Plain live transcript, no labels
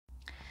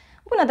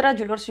Bună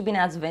dragilor și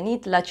bine ați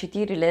venit la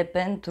citirile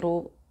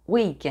pentru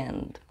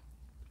weekend.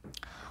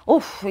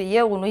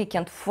 E un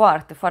weekend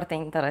foarte, foarte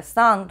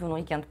interesant, un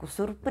weekend cu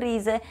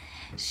surprize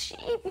și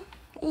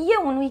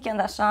e un weekend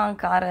așa în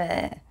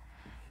care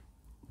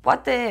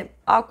poate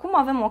acum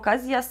avem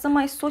ocazia să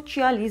mai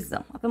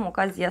socializăm, avem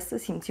ocazia să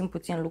simțim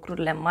puțin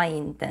lucrurile mai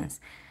intens.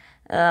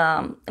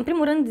 În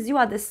primul rând,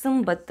 ziua de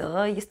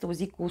sâmbătă este o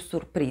zi cu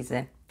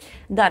surprize.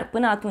 Dar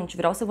până atunci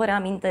vreau să vă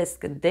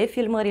reamintesc de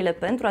filmările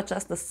pentru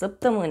această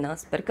săptămână,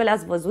 sper că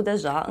le-ați văzut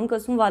deja, încă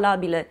sunt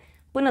valabile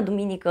până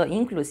duminică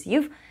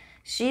inclusiv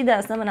și de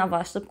asemenea vă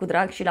aștept cu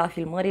drag și la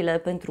filmările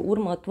pentru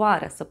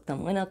următoarea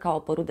săptămână, că au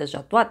apărut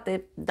deja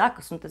toate.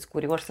 Dacă sunteți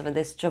curioși să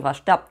vedeți ce vă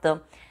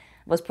așteaptă,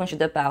 vă spun și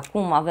de pe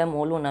acum, avem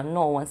o lună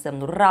nouă în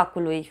semnul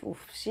racului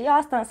și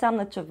asta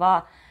înseamnă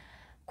ceva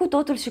cu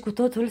totul și cu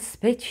totul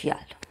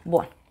special.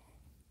 Bun.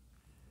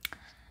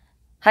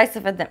 Hai să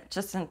vedem ce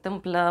se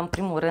întâmplă în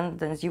primul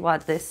rând în ziua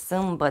de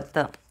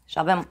sâmbătă. Și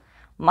avem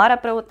Marea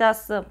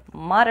Preoteasă,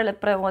 Marele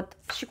Preot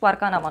și cu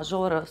arcana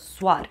majoră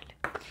Soarele.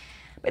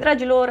 Păi,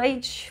 dragilor,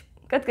 aici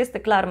cred că este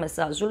clar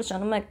mesajul și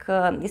anume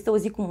că este o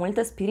zi cu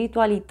multă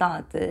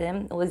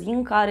spiritualitate, o zi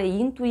în care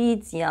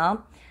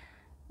intuiția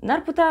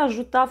ne-ar putea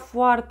ajuta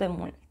foarte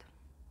mult.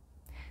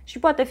 Și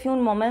poate fi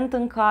un moment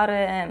în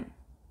care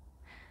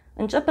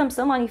începem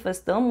să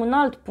manifestăm un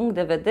alt punct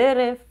de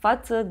vedere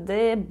față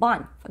de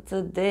bani, față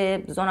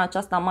de zona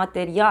aceasta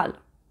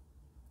materială.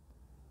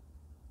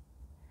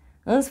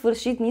 În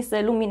sfârșit, ni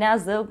se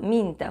luminează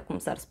mintea, cum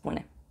s-ar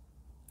spune.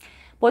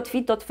 Pot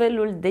fi tot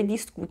felul de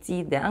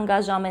discuții, de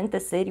angajamente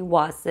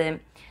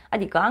serioase,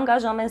 adică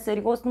angajament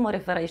serios nu mă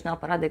refer aici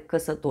neapărat de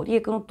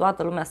căsătorie, că nu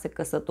toată lumea se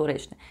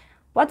căsătorește.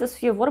 Poate să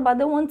fie vorba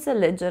de o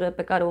înțelegere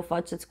pe care o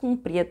faceți cu un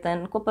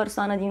prieten, cu o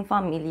persoană din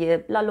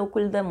familie, la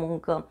locul de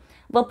muncă.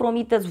 Vă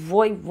promiteți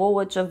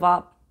vouă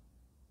ceva.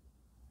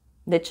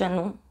 De ce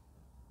nu?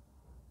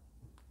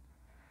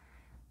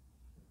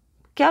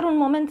 Chiar un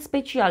moment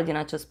special din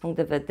acest punct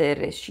de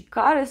vedere și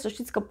care, să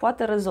știți că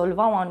poate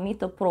rezolva o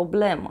anumită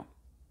problemă.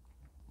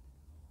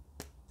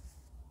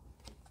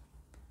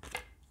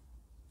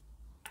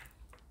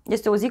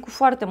 Este o zi cu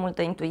foarte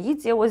multă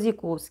intuiție, o zi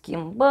cu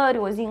schimbări,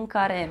 o zi în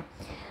care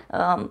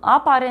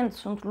aparent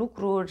sunt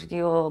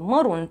lucruri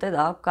mărunte,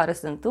 da, care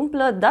se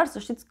întâmplă, dar să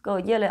știți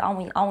că ele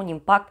au un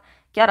impact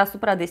chiar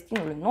asupra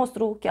destinului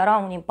nostru, chiar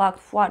au un impact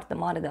foarte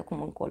mare de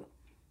acum încolo.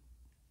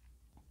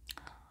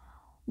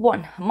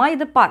 Bun, mai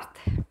departe.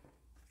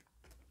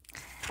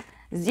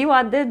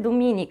 Ziua de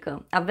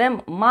duminică.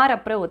 Avem Marea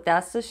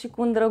Preoteasă și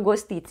cu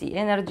îndrăgostiții,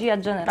 energia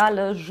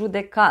generală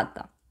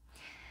Judecata.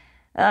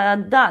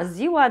 Da,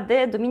 ziua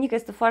de duminică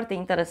este foarte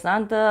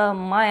interesantă,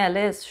 mai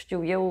ales,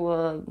 știu eu,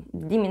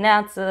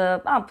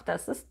 dimineață am putea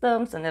să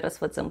stăm, să ne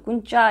răsfățăm cu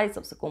un ceai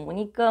sau să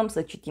comunicăm,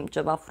 să citim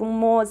ceva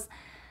frumos.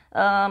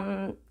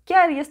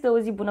 Chiar este o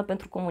zi bună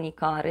pentru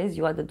comunicare,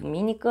 ziua de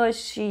duminică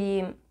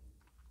și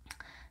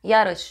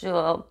iarăși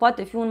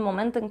poate fi un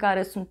moment în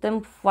care suntem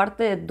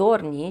foarte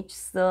dornici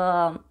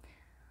să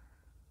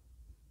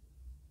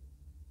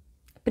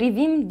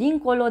privim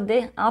dincolo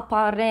de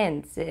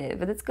aparențe.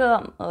 Vedeți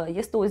că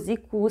este o zi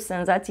cu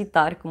senzații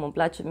tari, cum îmi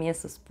place mie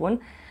să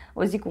spun,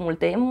 o zi cu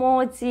multe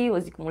emoții, o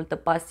zi cu multă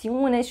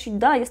pasiune și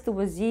da, este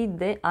o zi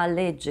de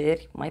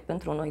alegeri, mai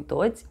pentru noi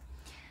toți.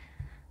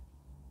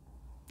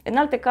 În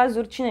alte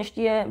cazuri, cine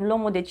știe,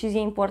 luăm o decizie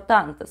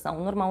importantă sau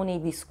în urma unei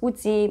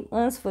discuții,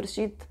 în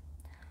sfârșit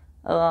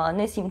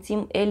ne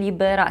simțim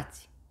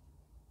eliberați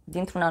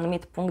dintr-un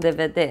anumit punct de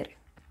vedere.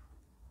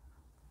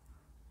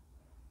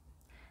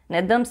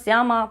 Ne dăm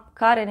seama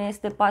care ne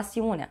este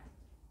pasiunea.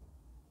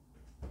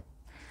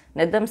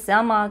 Ne dăm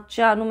seama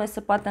ce anume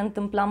se poate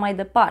întâmpla mai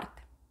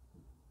departe.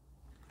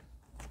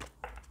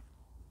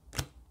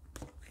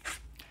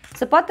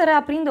 Se poate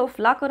reaprinde o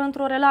flacără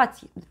într-o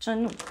relație. De ce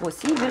nu?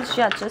 Posibil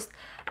și acest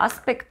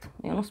aspect.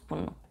 Eu nu spun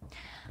nu.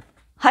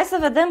 Hai să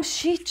vedem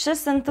și ce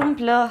se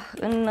întâmplă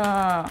în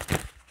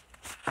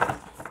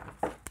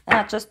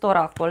acest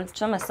oracol.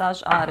 Ce mesaj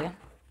are.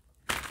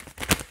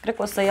 Cred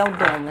că o să iau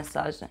două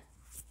mesaje.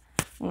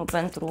 Unul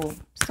pentru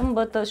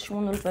sâmbătă și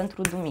unul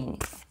pentru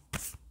duminică.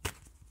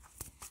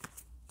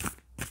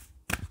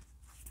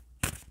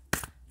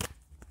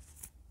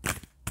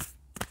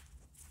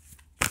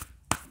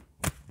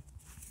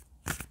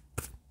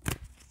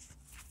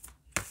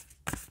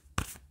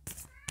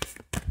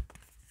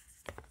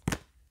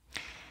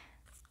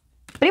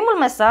 Primul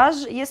mesaj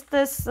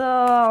este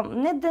să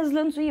ne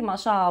dezlănțuim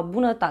așa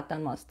bunătatea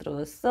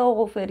noastră, să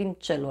o oferim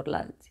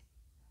celorlalți.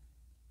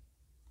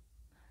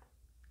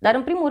 Dar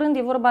în primul rând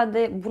e vorba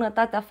de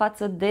bunătatea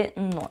față de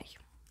noi,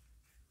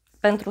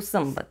 pentru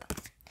sâmbătă.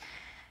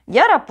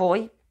 Iar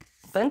apoi,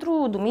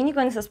 pentru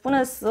duminică, ni se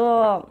spune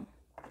să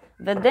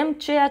vedem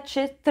ceea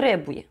ce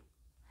trebuie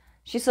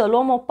și să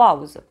luăm o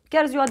pauză.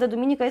 Chiar ziua de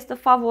duminică este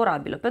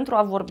favorabilă pentru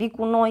a vorbi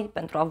cu noi,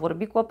 pentru a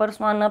vorbi cu o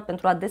persoană,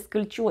 pentru a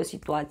descălci o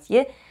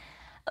situație,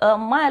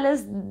 mai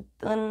ales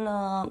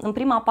în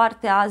prima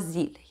parte a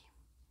zilei.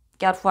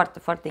 Chiar foarte,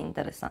 foarte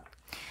interesant.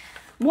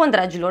 Bun,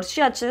 dragilor,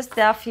 și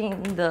acestea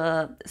fiind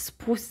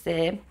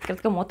spuse, cred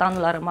că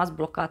motanul a rămas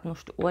blocat, nu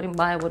știu, ori în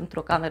baie, ori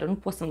într-o cameră, nu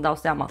pot să-mi dau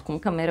seama acum,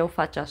 că mereu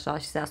face așa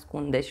și se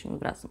ascunde și nu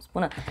vrea să-mi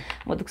spună.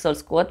 Mă duc să-l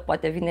scot,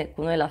 poate vine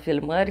cu noi la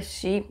filmări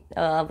și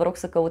vă rog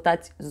să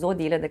căutați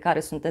zodiile de care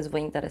sunteți vă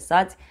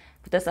interesați.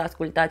 Puteți să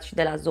ascultați și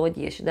de la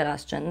zodie și de la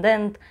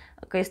ascendent,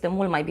 că este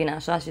mult mai bine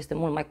așa și este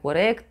mult mai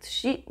corect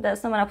și de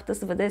asemenea puteți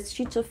să vedeți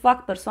și ce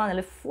fac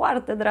persoanele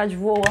foarte dragi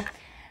vouă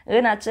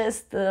în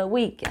acest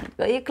weekend.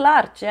 Că e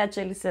clar, ceea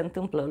ce li se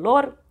întâmplă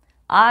lor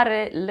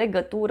are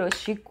legătură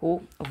și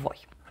cu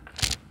voi.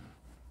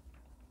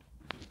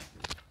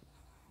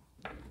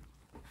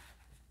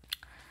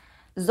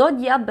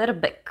 Zodia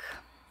Berbec.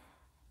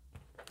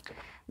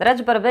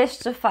 Dragi berbeci,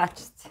 ce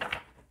faceți?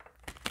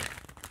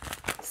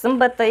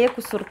 Sâmbătă e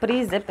cu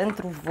surprize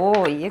pentru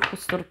voi, e cu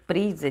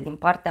surprize din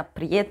partea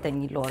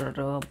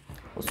prietenilor,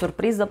 o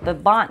surpriză pe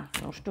bani,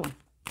 nu știu.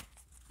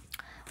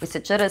 Vi se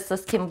cere să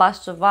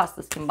schimbați ceva,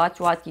 să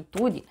schimbați o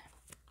atitudine,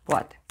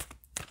 poate.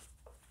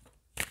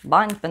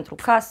 Bani pentru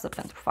casă,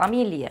 pentru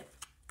familie.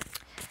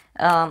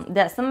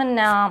 De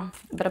asemenea,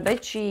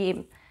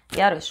 berbecii,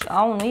 iarăși,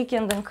 au un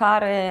weekend în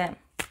care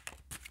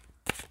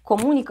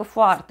comunică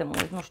foarte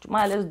mult, nu știu,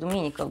 mai ales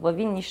duminică, vă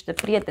vin niște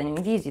prieteni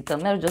în vizită,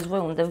 mergeți voi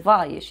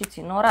undeva, ieșiți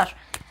în oraș,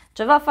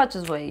 ceva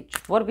faceți voi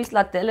aici, vorbiți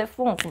la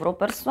telefon cu vreo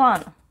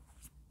persoană.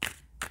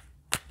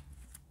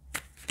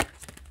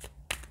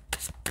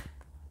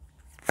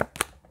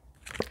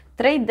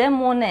 Trei de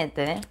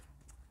monede,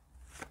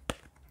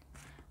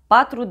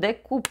 4 de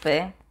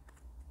cupe,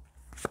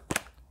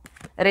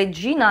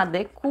 regina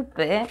de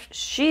cupe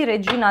și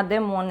regina de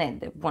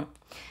monede. Bun.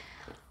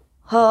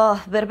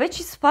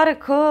 Berbecii se pare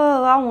că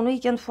au un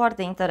weekend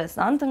foarte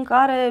interesant în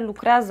care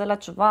lucrează la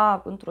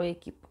ceva într-o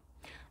echipă.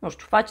 Nu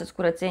știu, faceți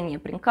curățenie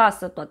prin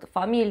casă, toată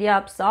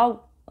familia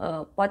sau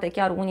poate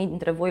chiar unii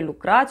dintre voi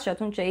lucrați și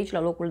atunci aici la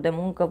locul de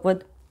muncă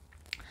văd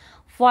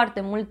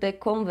foarte multe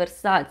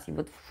conversații,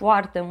 văd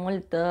foarte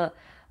multă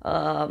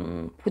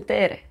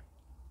putere.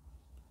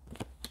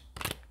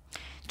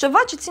 Ceva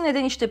ce ține de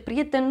niște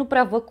prieteni nu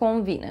prea vă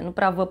convine, nu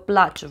prea vă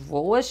place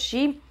vouă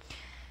și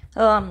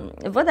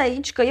văd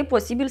aici că e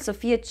posibil să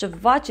fie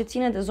ceva ce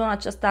ține de zona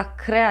aceasta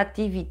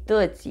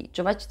creativității,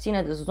 ceva ce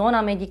ține de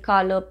zona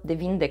medicală, de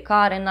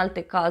vindecare în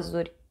alte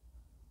cazuri.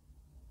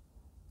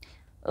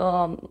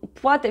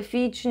 Poate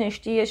fi, cine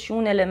știe, și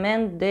un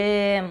element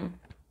de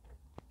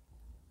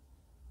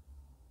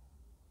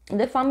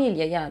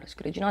familie, iarăși.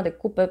 Regina de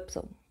cupe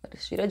sau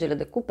și regele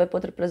de cupe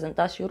pot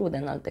reprezenta și rude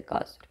în alte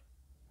cazuri.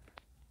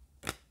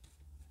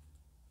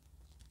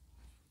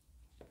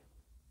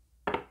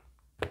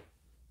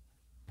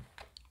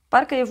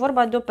 Parcă e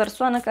vorba de o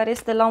persoană care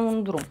este la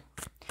un drum.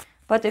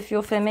 Poate fi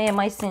o femeie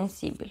mai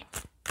sensibilă.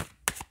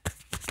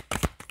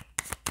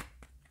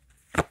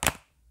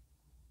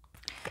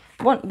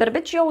 Bun,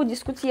 berbecii au o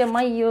discuție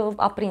mai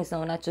aprinsă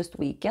în acest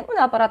weekend. Nu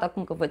neapărat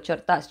acum că vă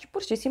certați, ci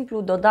pur și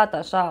simplu deodată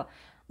așa,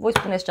 voi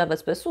spuneți ce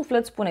aveți pe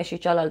suflet, spune și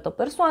cealaltă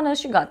persoană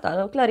și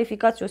gata,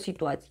 clarificați o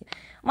situație.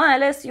 Mai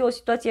ales e o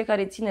situație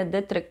care ține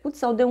de trecut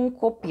sau de un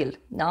copil,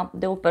 da?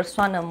 De o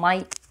persoană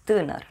mai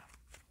tânără.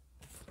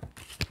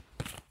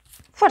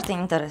 Foarte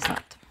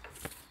interesant.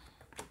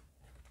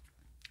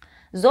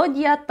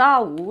 Zodia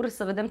Taur,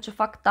 să vedem ce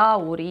fac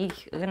taurii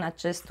în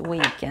acest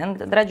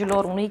weekend.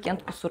 Dragilor, un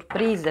weekend cu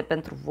surprize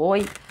pentru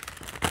voi.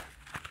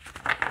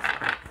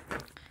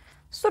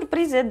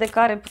 Surprize de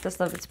care puteți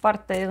să aveți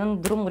parte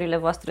în drumurile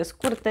voastre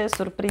scurte,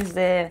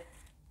 surprize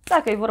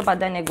dacă e vorba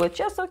de a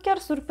negocia sau chiar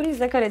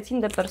surprize care țin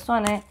de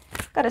persoane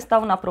care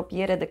stau în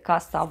apropiere de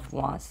casa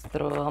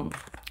voastră.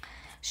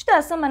 Și de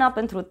asemenea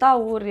pentru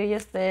Taur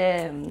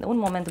este un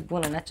moment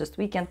bun în acest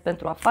weekend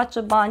pentru a face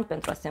bani,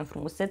 pentru a se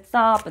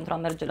înfrumuseța, pentru a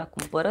merge la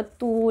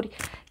cumpărături.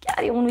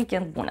 Chiar e un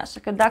weekend bun, așa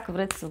că dacă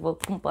vreți să vă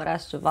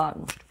cumpărați ceva,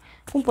 nu știu,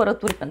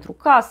 cumpărături pentru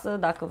casă,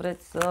 dacă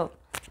vreți să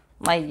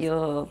mai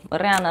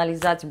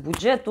reanalizați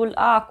bugetul,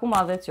 acum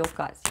aveți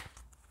ocazie.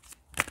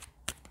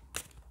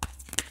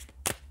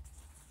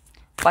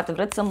 Poate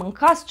vreți să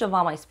mâncați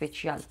ceva mai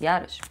special,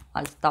 iarăși,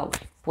 alți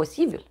tauri,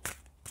 posibil.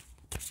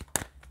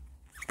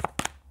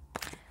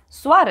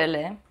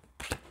 Soarele,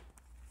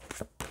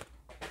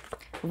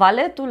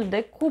 valetul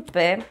de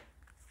cupe,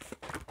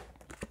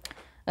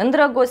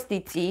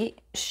 îndrăgostiții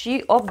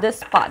și 8 de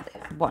spade.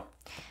 Bun.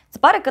 Se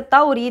pare că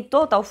taurii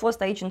tot au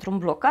fost aici într-un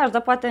blocaj,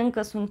 dar poate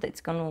încă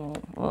sunteți, că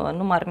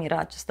nu m-ar mira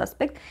acest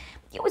aspect.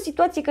 E o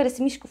situație care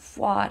se mișcă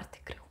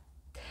foarte greu.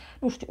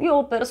 Nu știu, e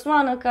o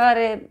persoană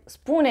care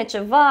spune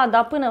ceva,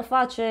 dar până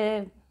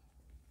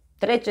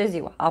trece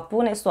ziua,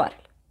 apune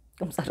soarele,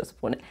 cum s-ar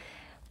spune.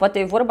 Poate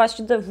e vorba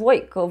și de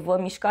voi, că vă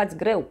mișcați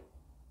greu.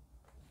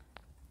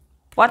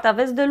 Poate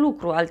aveți de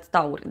lucru alți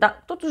tauri,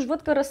 dar totuși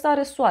văd că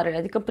răsare soarele,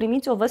 adică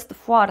primiți o veste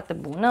foarte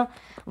bună,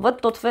 văd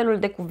tot felul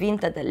de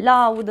cuvinte de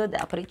laudă, de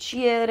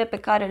apreciere pe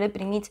care le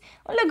primiți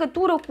în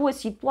legătură cu o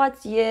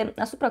situație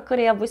asupra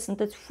căreia voi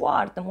sunteți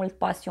foarte mult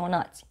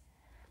pasionați.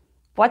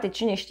 Poate,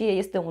 cine știe,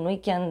 este un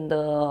weekend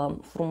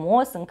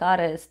frumos în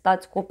care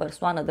stați cu o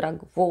persoană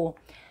dragă vouă,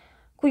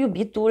 cu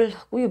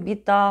iubitul, cu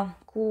iubita,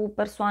 cu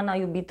persoana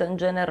iubită în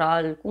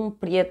general, cu un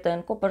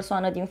prieten, cu o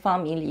persoană din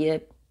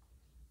familie,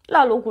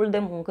 la locul de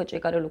muncă, cei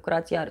care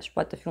lucrați, iarăși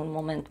poate fi un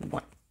moment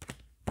bun.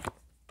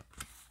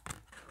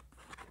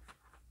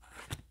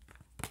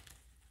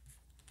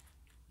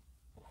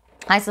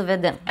 Hai să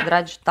vedem,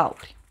 dragi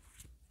tauri.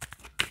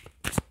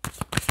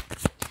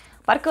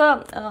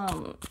 Parcă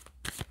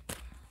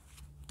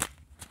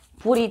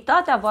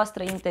puritatea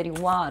voastră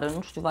interioară,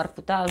 nu știu, v-ar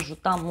putea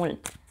ajuta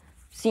mult.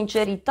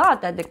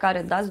 Sinceritatea de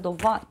care dați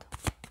dovadă.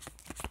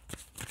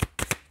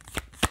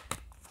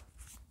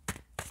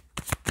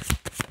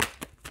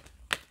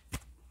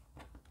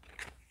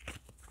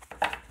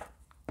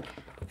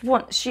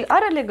 Bun, și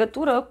are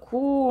legătură cu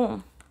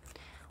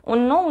un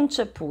nou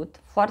început,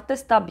 foarte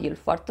stabil,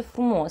 foarte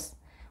frumos,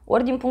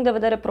 ori din punct de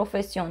vedere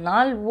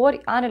profesional,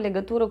 ori are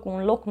legătură cu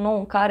un loc nou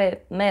în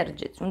care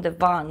mergeți,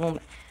 undeva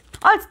anume.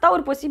 Alți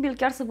tauri, posibil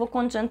chiar să vă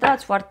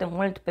concentrați foarte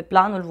mult pe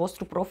planul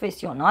vostru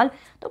profesional,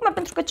 tocmai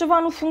pentru că ceva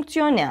nu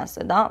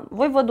funcționează, da?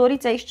 Voi vă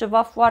doriți aici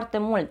ceva foarte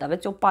mult,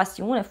 aveți o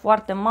pasiune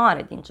foarte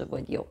mare din ce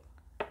văd eu.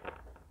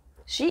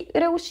 Și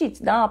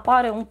reușiți, da?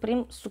 Apare un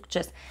prim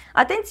succes.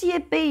 Atenție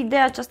pe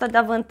ideea aceasta de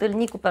a vă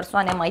întâlni cu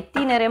persoane mai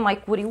tinere,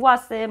 mai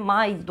curioase,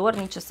 mai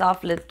dornice să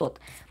afle tot.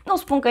 Nu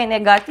spun că e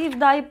negativ,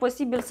 dar e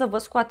posibil să vă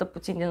scoată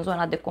puțin din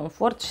zona de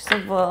confort și să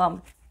vă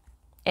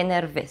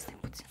enerveze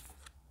puțin.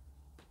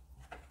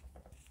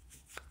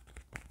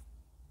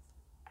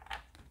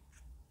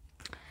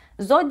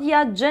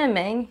 Zodia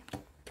Gemeni,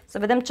 să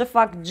vedem ce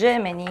fac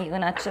Gemenii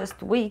în acest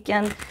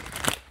weekend.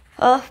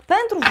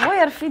 Pentru voi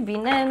ar fi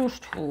bine, nu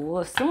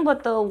știu,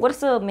 sâmbătă ori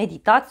să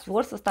meditați,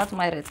 ori să stați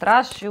mai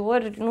retrași,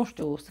 ori, nu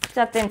știu, să fiți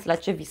atenți la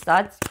ce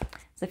visați,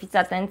 să fiți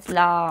atenți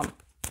la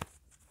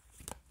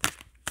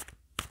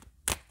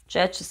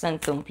ceea ce se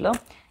întâmplă.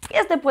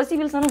 Este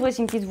posibil să nu vă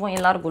simțiți voi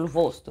în largul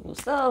vostru,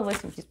 să vă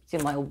simțiți puțin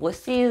mai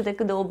obosiți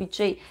decât de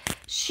obicei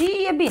și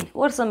e bine,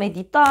 ori să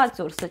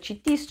meditați, ori să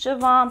citiți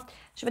ceva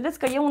și vedeți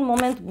că e un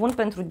moment bun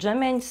pentru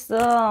gemeni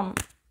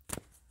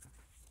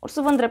ori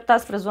să vă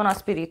îndreptați spre zona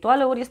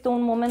spirituală, ori este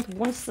un moment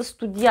bun să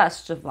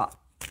studiați ceva.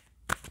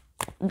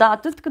 Dar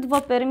atât cât vă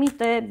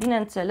permite,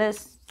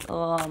 bineînțeles,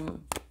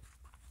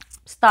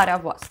 starea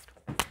voastră.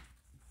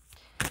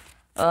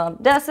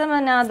 De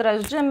asemenea,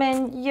 dragi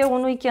gemeni, e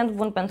un weekend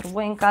bun pentru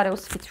voi în care o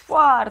să fiți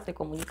foarte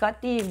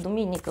comunicativi.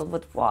 Duminică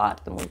văd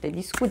foarte multe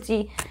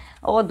discuții,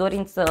 o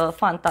dorință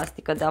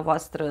fantastică de a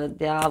voastră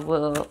de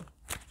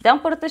a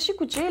împărtăși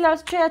cu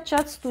ceilalți ceea ce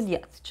ați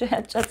studiat,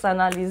 ceea ce ați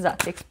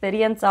analizat,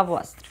 experiența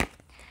voastră.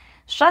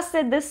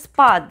 6 de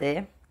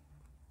spade,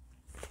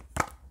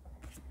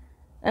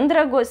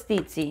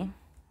 îndrăgostiții,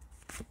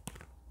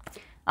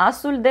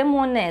 asul de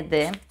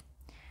monede,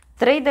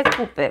 3 de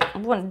cupe.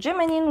 Bun,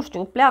 gemenii, nu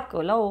știu,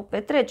 pleacă la o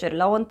petrecere,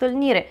 la o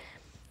întâlnire.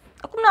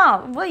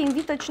 Acum, vă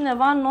invită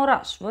cineva în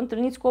oraș, vă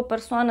întâlniți cu o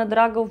persoană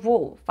dragă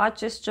vouă,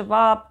 faceți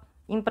ceva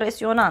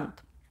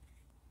impresionant.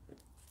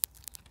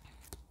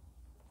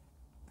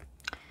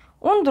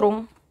 Un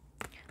drum,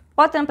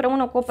 poate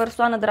împreună cu o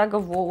persoană dragă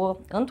vouă,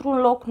 într-un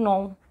loc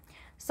nou,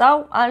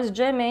 sau alți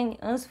gemeni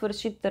în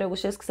sfârșit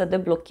reușesc să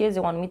deblocheze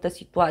o anumită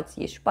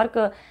situație și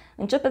parcă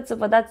începeți să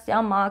vă dați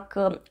seama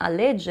că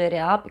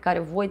alegerea pe care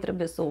voi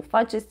trebuie să o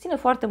faceți ține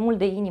foarte mult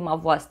de inima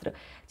voastră,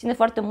 ține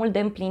foarte mult de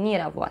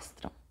împlinirea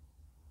voastră.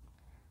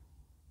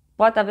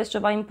 Poate aveți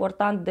ceva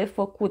important de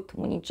făcut,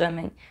 unii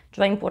gemeni,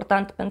 ceva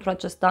important pentru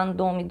acest an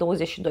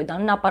 2022, dar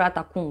nu neapărat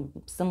acum,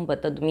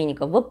 sâmbătă,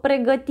 duminică. Vă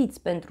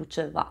pregătiți pentru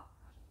ceva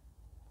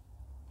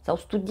sau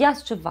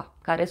studiați ceva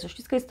care să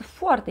știți că este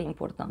foarte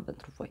important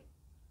pentru voi.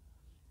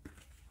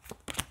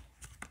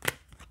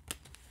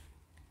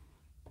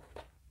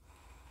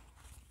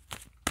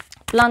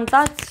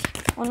 Plantați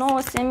o nouă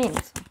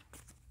semință.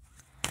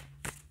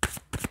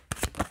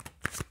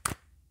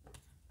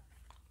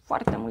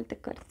 Foarte multe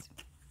cărți.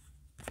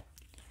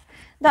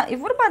 Da, e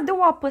vorba de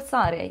o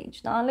apăsare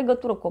aici, da? În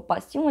legătură cu o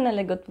pasiune, în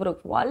legătură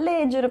cu o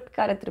alegere pe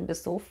care trebuie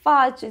să o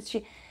faceți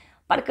și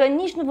parcă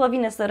nici nu vă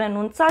vine să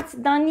renunțați,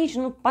 dar nici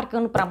nu, parcă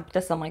nu prea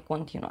puteți să mai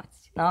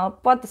continuați. Da?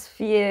 Poate să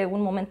fie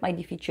un moment mai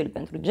dificil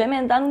pentru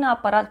gemeni, dar nu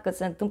neapărat că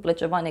se întâmplă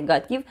ceva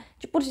negativ,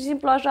 ci pur și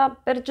simplu așa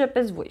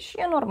percepeți voi și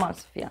e normal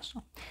să fie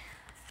așa.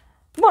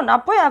 Bun,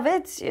 apoi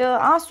aveți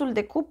asul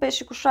de cupe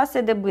și cu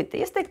 6 de bâte.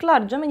 Este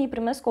clar, gemenii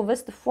primesc o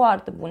veste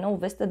foarte bună, o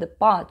veste de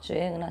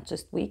pace în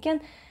acest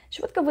weekend și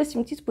văd că vă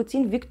simțiți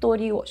puțin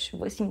victorioși,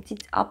 vă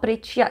simțiți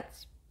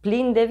apreciați,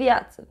 plini de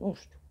viață, nu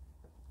știu,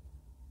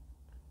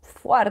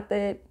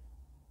 foarte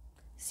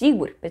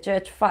siguri pe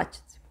ceea ce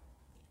faceți.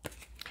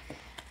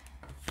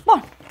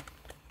 Bun.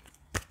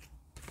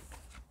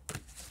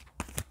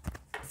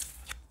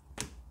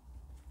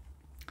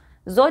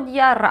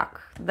 Zodia Rac.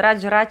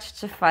 Dragi raci,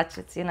 ce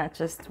faceți în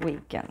acest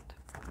weekend?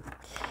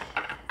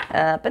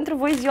 Pentru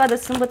voi ziua de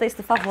sâmbătă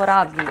este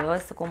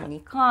favorabilă să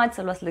comunicați,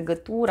 să luați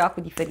legătura cu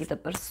diferite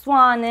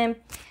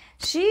persoane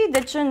și, de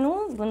ce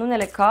nu, în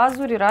unele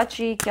cazuri,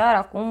 racii chiar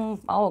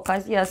acum au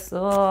ocazia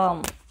să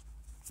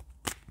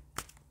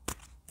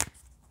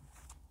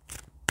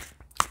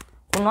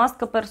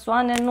cunoască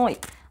persoane noi.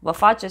 vă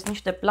faceți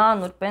niște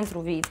planuri pentru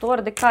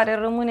viitor de care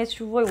rămâneți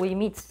și voi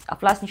uimiți.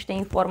 Aflați niște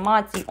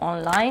informații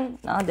online,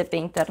 da, de pe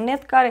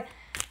internet, care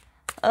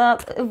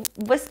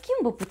vă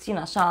schimbă puțin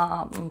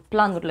așa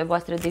planurile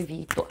voastre de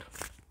viitor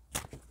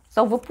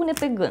sau vă pune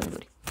pe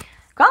gânduri.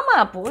 Cam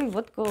mai apoi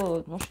văd că,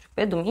 nu știu,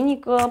 pe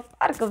duminică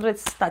parcă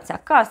vreți să stați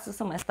acasă,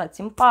 să mai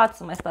stați în pat,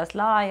 să mai stați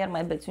la aer,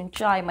 mai beți un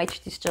ceai, mai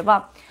citiți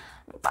ceva.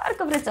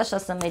 Parcă vreți așa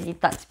să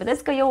meditați.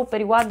 Vedeți că e o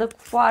perioadă cu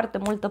foarte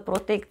multă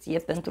protecție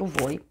pentru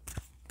voi.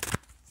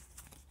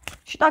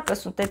 Și dacă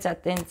sunteți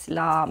atenți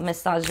la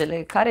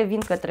mesajele care vin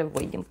către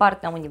voi din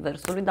partea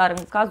Universului, dar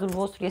în cazul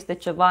vostru este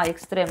ceva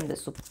extrem de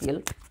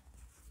subtil,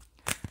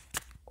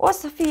 o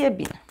să fie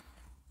bine.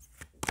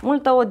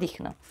 Multă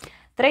odihnă.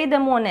 3 de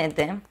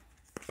monede,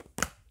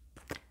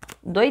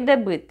 2 de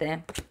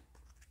bâte,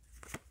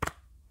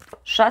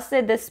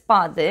 6 de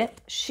spade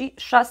și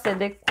 6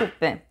 de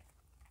cupe.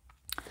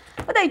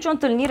 Văd aici o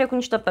întâlnire cu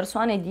niște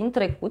persoane din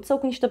trecut sau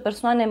cu niște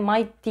persoane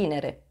mai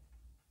tinere.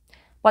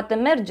 Poate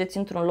mergeți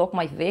într-un loc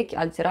mai vechi,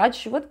 alți dragi,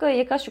 și văd că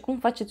e ca și cum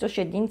faceți o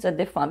ședință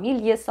de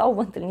familie sau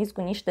vă întâlniți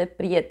cu niște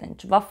prieteni.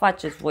 Ceva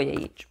faceți voi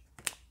aici.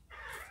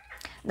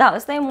 Da,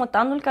 ăsta e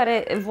motanul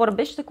care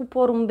vorbește cu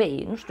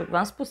porumbeii. Nu știu,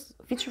 v-am spus,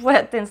 fiți și voi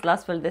atenți la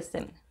astfel de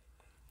semne.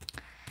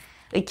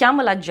 Îi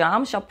cheamă la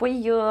geam și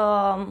apoi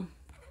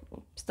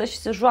stă și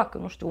se joacă.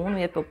 Nu știu, unul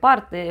e pe o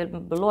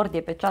parte, lord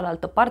e pe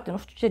cealaltă parte, nu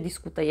știu ce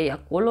discută ei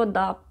acolo,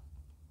 dar...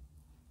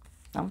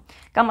 Da?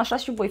 Cam așa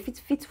și voi,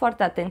 fiți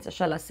foarte atenți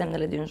așa la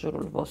semnele din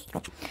jurul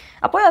vostru.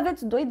 Apoi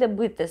aveți 2 de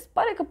bâte.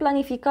 Pare că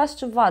planificați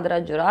ceva,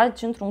 dragi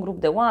raci, într-un grup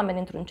de oameni,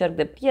 într-un cerc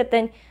de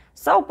prieteni,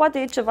 sau poate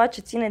e ceva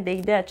ce ține de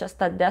ideea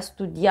aceasta de a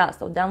studia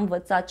sau de a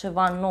învăța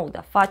ceva nou, de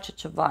a face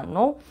ceva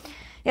nou.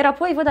 Iar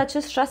apoi văd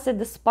acest 6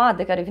 de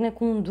spade care vine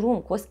cu un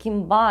drum, cu o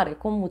schimbare,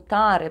 cu o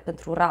mutare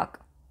pentru rac.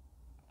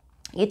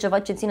 E ceva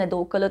ce ține de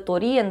o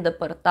călătorie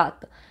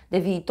îndepărtată, de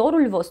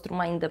viitorul vostru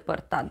mai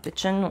îndepărtat, de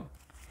ce nu?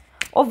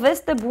 O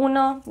veste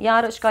bună,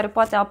 iarăși, care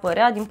poate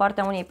apărea din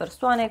partea unei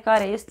persoane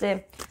care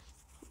este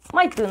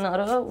mai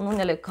tânără, în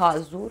unele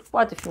cazuri,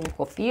 poate fi un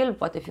copil,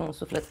 poate fi un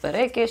suflet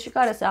pereche și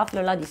care se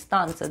află la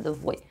distanță de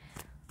voi.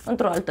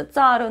 Într-o altă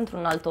țară,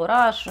 într-un alt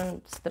oraș, în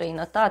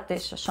străinătate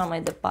și așa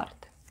mai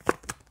departe.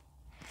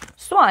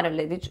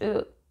 Soarele, deci,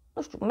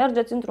 nu știu,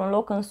 mergeți într-un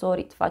loc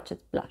însorit,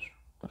 faceți plajă.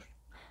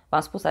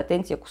 V-am spus,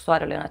 atenție cu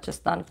soarele în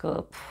acest an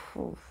că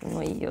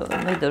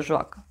nu-i de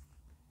joacă.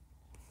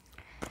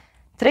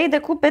 3 de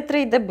cupe,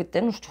 3 de bâte,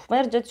 nu știu,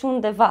 mergeți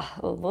undeva,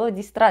 vă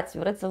distrați,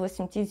 vreți să vă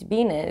simțiți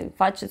bine,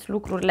 faceți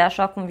lucrurile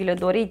așa cum vi le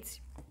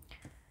doriți.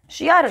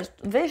 Și iarăși,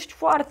 vești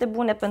foarte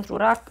bune pentru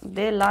rac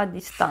de la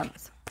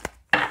distanță.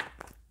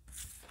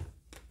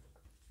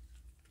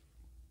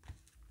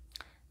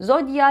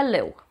 Zodia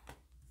Leu.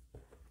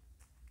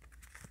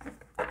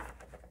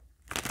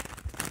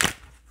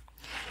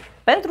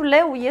 Pentru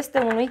Leu este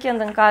un weekend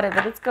în care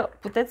vedeți că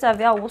puteți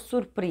avea o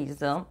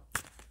surpriză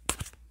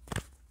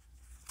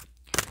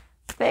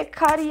pe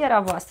cariera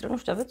voastră. Nu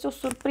știu, aveți o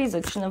surpriză,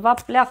 cineva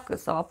pleacă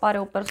sau apare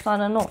o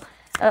persoană nouă.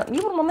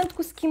 E un moment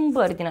cu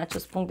schimbări din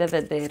acest punct de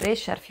vedere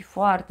și ar fi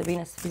foarte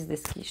bine să fiți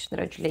deschiși,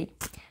 dragii lei.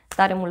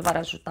 Tare mult v-ar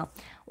ajuta.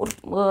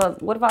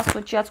 Ori vă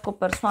asociați cu o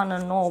persoană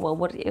nouă,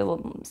 ori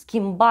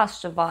schimbați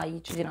ceva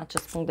aici din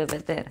acest punct de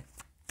vedere.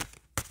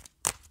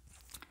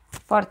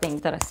 Foarte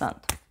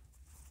interesant.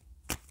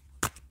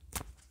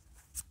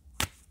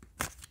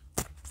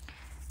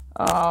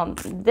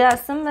 De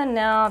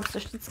asemenea, să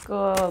știți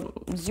că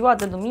ziua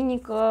de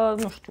duminică,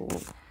 nu știu,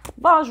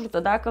 vă ajută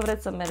dacă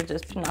vreți să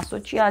mergeți prin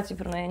asociații,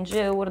 prin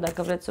ONG-uri,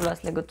 dacă vreți să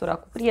luați legătura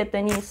cu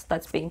prietenii, să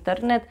stați pe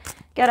internet,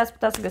 chiar ați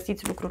putea să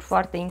găsiți lucruri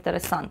foarte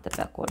interesante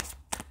pe acolo.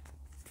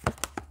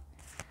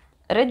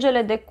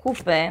 Regele de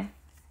cupe,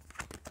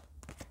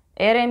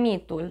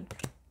 eremitul,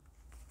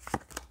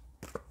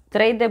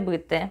 3 de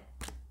bâte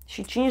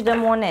și 5 de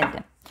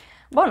monede.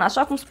 Bun,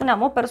 așa cum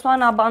spuneam, o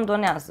persoană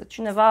abandonează,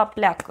 cineva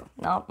pleacă.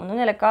 Da? În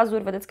unele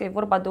cazuri vedeți că e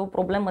vorba de o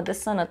problemă de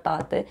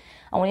sănătate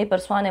a unei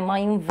persoane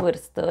mai în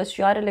vârstă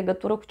și are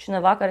legătură cu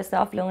cineva care se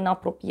află în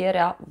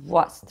apropierea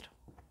voastră.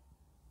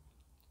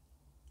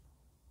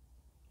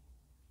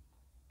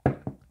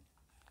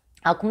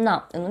 Acum,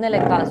 da, în unele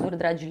cazuri,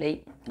 dragii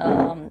lei,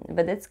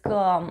 vedeți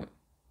că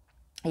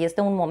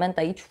este un moment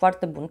aici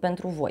foarte bun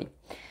pentru voi,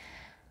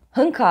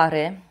 în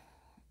care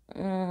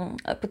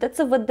puteți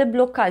să vă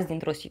deblocați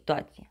dintr-o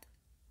situație.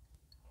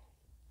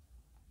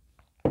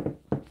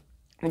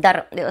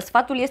 Dar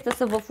sfatul este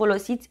să vă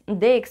folosiți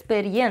de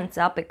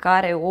experiența pe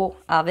care o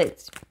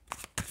aveți.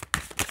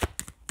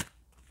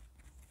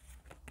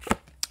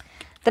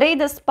 3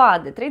 de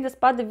spade. 3 de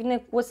spade vine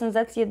cu o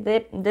senzație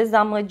de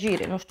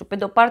dezamăgire. Nu știu, pe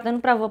de o parte nu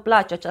prea vă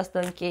place această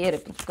încheiere,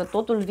 pentru că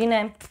totul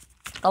vine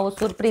ca o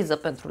surpriză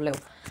pentru Leu.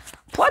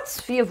 Poate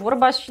să fie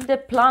vorba și de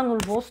planul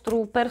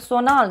vostru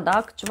personal,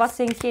 da? Ceva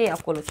se încheie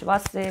acolo, ceva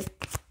se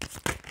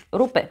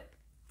rupe.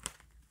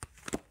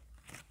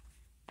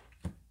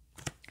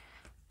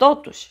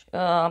 Totuși,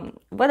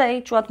 văd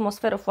aici o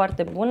atmosferă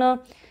foarte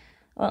bună,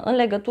 în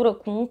legătură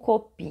cu un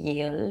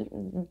copil,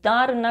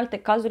 dar în alte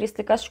cazuri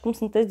este ca și cum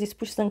sunteți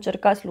dispuși să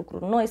încercați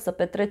lucruri noi, să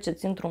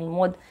petreceți într-un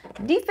mod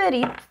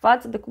diferit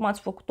față de cum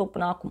ați făcut-o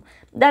până acum.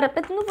 Dar,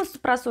 repet, nu vă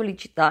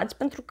supra-solicitați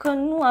pentru că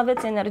nu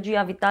aveți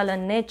energia vitală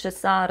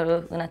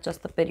necesară în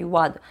această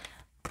perioadă.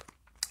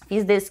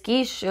 Fiți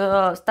deschiși,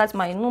 stați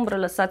mai în umbră,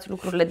 lăsați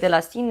lucrurile de la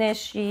sine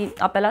și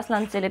apelați la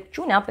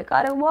înțelepciunea pe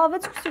care o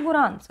aveți cu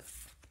siguranță.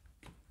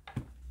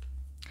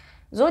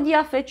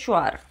 Zodia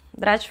Fecioară,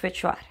 dragi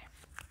fecioare.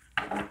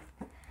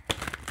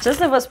 Ce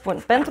să vă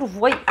spun, pentru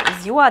voi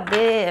ziua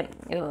de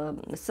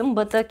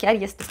sâmbătă chiar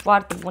este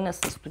foarte bună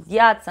să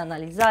studiați, să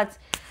analizați,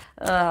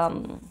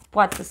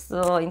 poate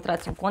să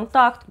intrați în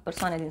contact cu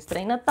persoane din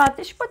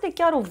străinătate și poate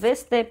chiar o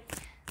veste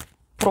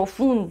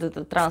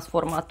profund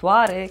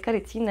transformatoare care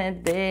ține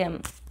de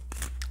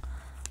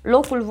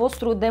locul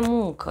vostru de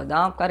muncă,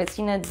 da? Care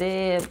ține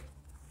de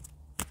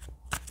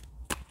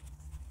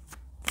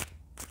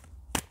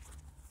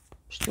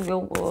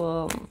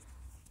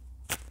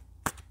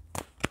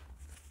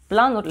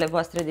planurile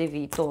voastre de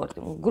viitor, de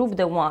un grup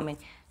de oameni.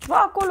 Ceva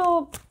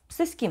acolo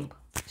se schimbă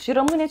și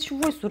rămâneți și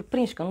voi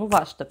surprinși că nu vă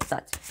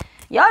așteptați.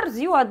 Iar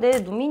ziua de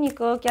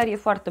duminică chiar e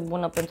foarte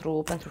bună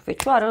pentru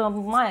fecioară,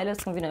 mai ales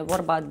când vine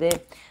vorba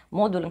de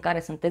modul în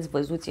care sunteți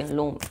văzuți în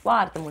lume.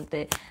 Foarte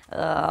multe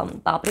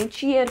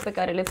aprecieri pe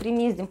care le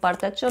primiți din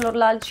partea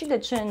celorlalți și, de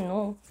ce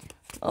nu,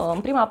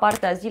 în prima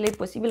parte a zilei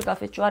posibil ca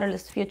fecioarele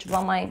să fie ceva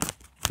mai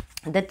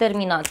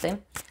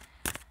determinate,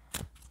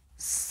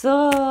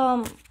 să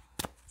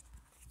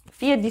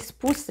fie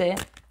dispuse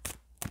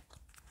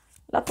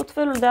la tot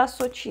felul de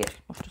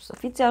asocieri, nu știu, să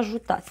fiți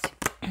ajutați.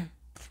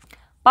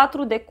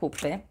 4 de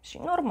cupe și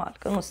normal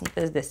că nu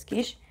sunteți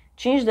deschiși,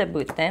 5 de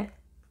bâte,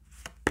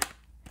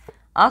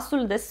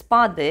 asul de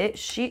spade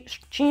și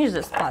 5 de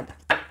spade.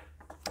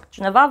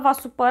 Cineva v-a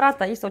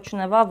supărat aici sau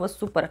cineva vă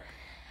supără.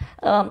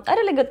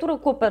 Are legătură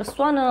cu o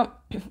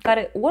persoană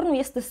care ori nu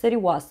este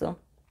serioasă,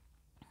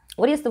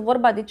 ori este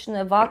vorba de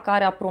cineva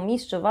care a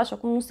promis ceva și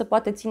acum nu se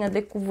poate ține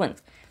de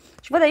cuvânt.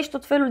 Și văd aici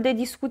tot felul de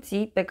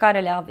discuții pe care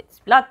le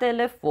aveți la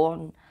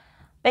telefon,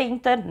 pe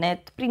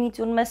internet,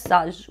 primiți un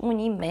mesaj, un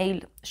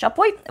e-mail și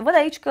apoi văd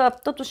aici că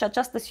totuși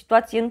această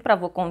situație nu prea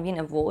vă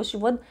convine vouă și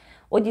văd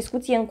o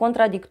discuție în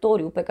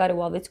contradictoriu pe care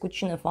o aveți cu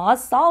cineva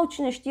sau,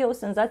 cine știe, o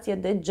senzație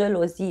de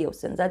gelozie, o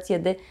senzație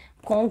de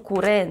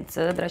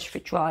concurență, dragi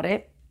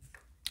fecioare.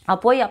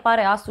 Apoi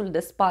apare asul de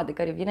spade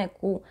care vine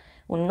cu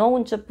un nou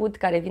început,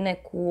 care vine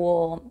cu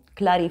o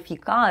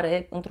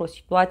clarificare într-o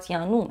situație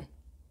anume.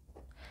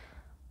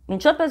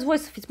 Începeți voi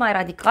să fiți mai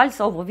radicali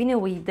sau vă vine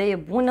o idee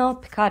bună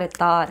pe care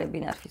tare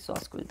bine ar fi să o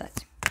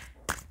ascultați.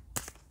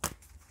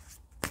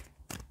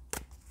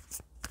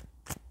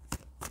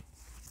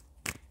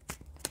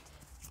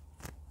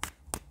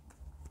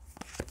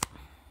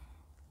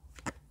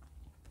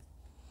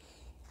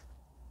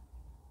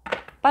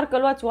 Parcă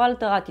luați o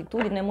altă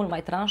atitudine mult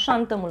mai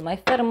tranșantă, mult mai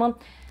fermă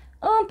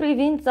în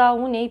privința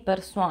unei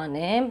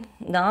persoane,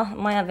 da,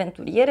 mai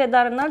aventuriere,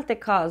 dar în alte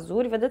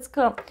cazuri vedeți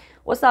că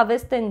o să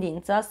aveți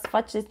tendința să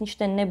faceți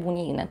niște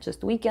nebunii în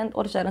acest weekend,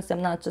 orice ar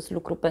însemna acest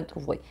lucru pentru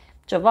voi.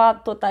 Ceva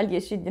total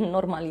ieșit din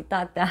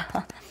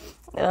normalitatea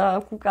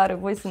cu care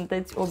voi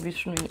sunteți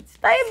obișnuiți.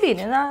 Dar e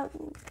bine, da?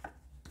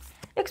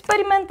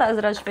 Experimentați,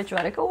 dragi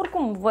fecioare, că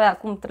oricum voi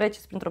acum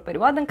treceți printr-o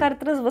perioadă în care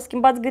trebuie să vă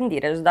schimbați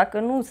gândirea și dacă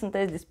nu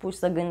sunteți dispuși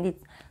să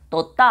gândiți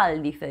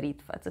total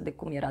diferit față de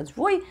cum erați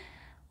voi,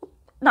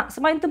 da, se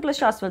mai întâmplă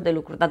și astfel de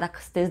lucruri, dar dacă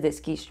sunteți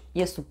deschiși,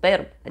 e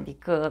superb,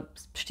 adică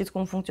știți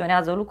cum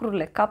funcționează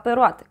lucrurile ca pe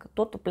roate, că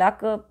totul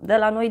pleacă de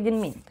la noi din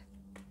minte.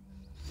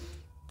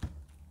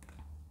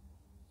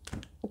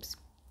 Ups.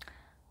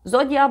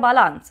 Zodia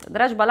Balanță.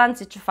 Dragi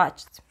balanțe, ce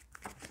faceți?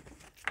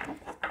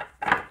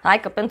 Hai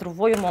că pentru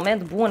voi un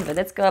moment bun,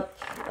 vedeți că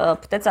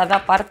puteți avea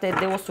parte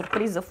de o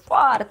surpriză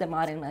foarte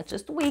mare în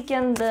acest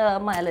weekend,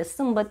 mai ales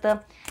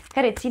sâmbătă,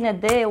 care ține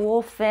de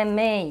o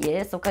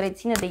femeie sau care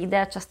ține de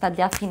ideea aceasta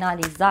de a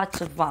finaliza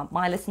ceva,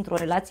 mai ales într-o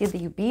relație de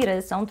iubire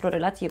sau într-o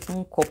relație cu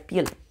un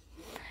copil.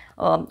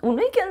 Un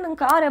weekend în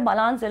care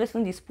balanțele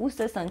sunt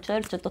dispuse să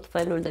încerce tot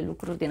felul de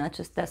lucruri din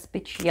acestea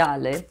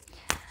speciale,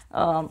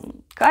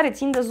 care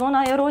țin de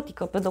zona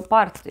erotică pe de-o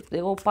parte,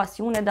 de o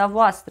pasiune de-a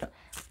voastră.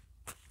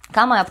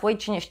 Ca mai apoi,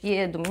 cine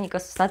știe, duminică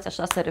să stați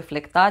așa să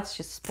reflectați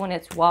și să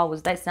spuneți, wow,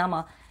 îți dai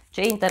seama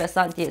ce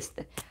interesant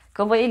este.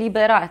 Că vă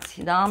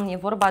eliberați, da? E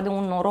vorba de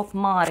un noroc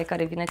mare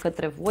care vine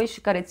către voi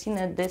și care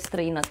ține de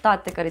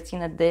străinătate, care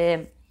ține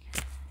de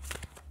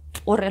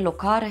o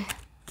relocare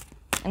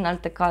în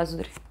alte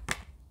cazuri.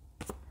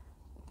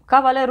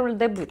 Cavalerul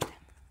de bâte,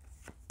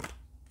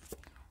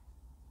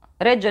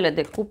 regele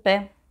de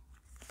cupe,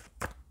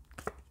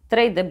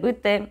 3 de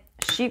bâte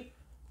și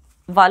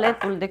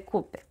valetul de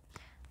cupe.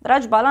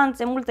 Dragi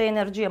balanțe, multă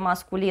energie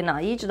masculină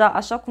aici, dar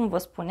așa cum vă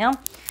spuneam,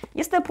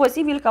 este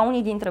posibil ca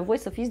unii dintre voi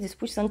să fiți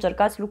dispuși să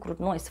încercați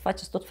lucruri noi, să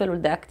faceți tot felul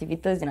de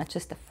activități din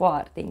acestea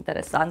foarte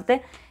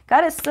interesante,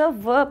 care să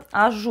vă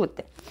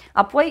ajute.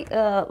 Apoi,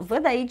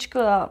 văd aici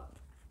că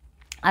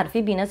ar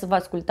fi bine să vă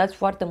ascultați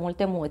foarte mult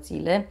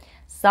emoțiile,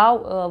 Sau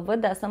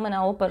văd de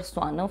asemenea o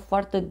persoană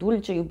foarte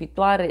dulce,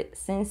 iubitoare,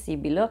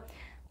 sensibilă,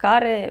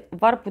 care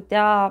v-ar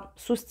putea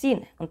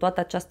susține în toată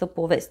această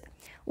poveste.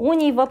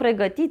 Unii vă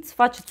pregătiți,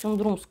 faceți un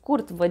drum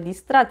scurt, vă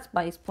distrați,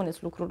 mai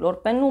spuneți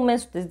lucrurilor pe nume,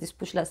 sunteți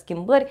dispuși la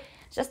schimbări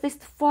și asta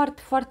este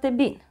foarte, foarte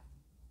bine.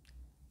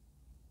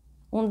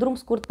 Un drum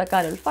scurt pe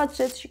care îl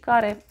faceți și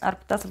care ar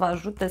putea să vă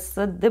ajute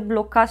să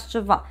deblocați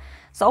ceva.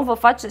 Sau vă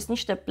faceți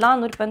niște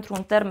planuri pentru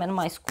un termen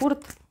mai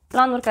scurt,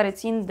 planuri care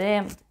țin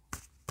de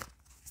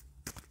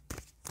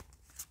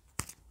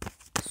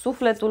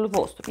sufletul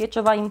vostru. E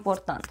ceva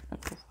important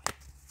pentru voi.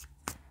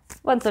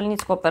 Vă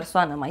întâlniți cu o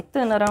persoană mai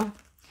tânără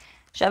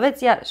și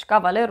aveți iarăși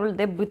cavalerul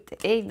de bâte.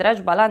 Ei,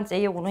 dragi balanțe,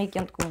 e un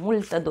weekend cu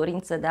multă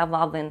dorință de a vă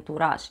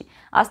aventura și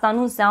asta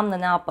nu înseamnă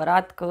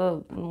neapărat că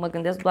mă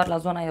gândesc doar la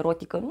zona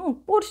erotică.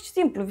 Nu, pur și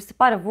simplu vi se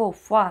pare vouă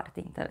foarte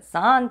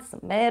interesant să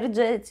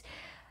mergeți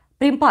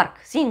prin parc,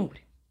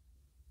 singuri.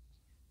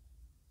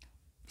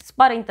 Vi se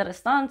pare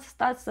interesant să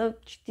stați să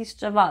citiți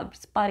ceva, vi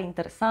se pare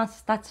interesant să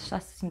stați așa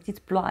să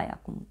simțiți ploaia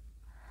cum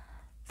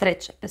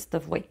trece peste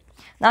voi.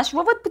 Da? Și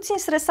vă văd puțin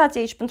stresați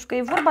aici, pentru că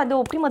e vorba de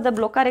o primă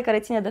deblocare care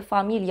ține de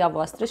familia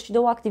voastră și de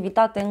o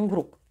activitate în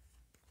grup.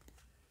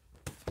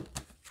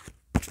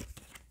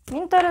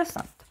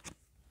 Interesant.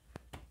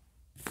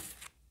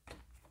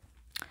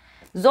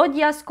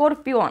 Zodia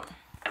Scorpion.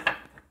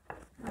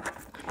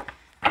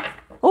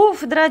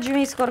 Dragii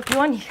mei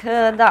scorpioni,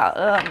 da,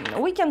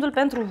 weekendul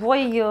pentru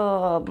voi,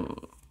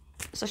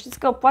 să știți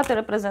că poate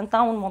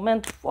reprezenta un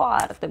moment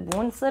foarte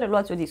bun să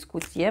reluați o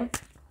discuție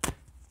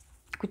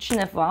cu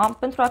cineva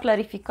pentru a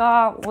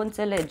clarifica o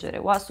înțelegere,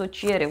 o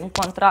asociere, un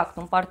contract,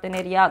 un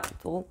parteneriat,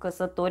 o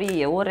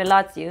căsătorie, o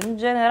relație în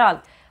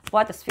general.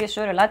 Poate să fie și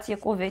o relație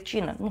cu o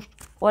vecină, nu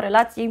știu, o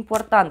relație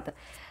importantă.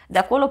 De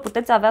acolo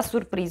puteți avea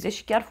surprize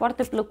și chiar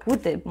foarte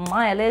plăcute,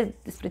 mai ales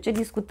despre ce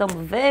discutăm.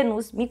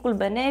 Venus, micul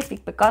benefic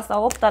pe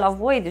casa 8-a la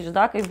voi, deci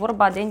dacă e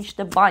vorba de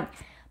niște bani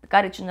pe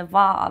care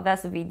cineva avea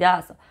să vi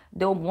dea,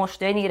 de o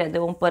moștenire, de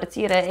o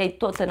împărțire, ei,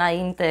 tot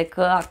înainte,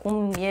 că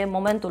acum e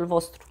momentul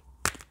vostru.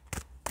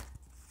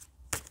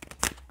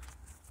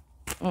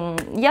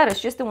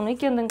 Iarăși este un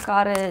weekend în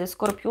care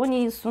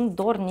scorpionii sunt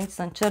dornici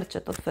să încerce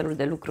tot felul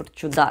de lucruri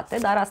ciudate,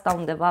 dar asta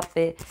undeva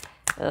pe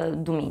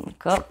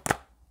duminică.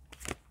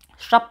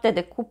 7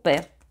 de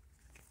cupe,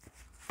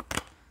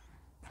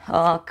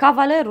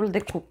 cavalerul de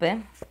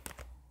cupe,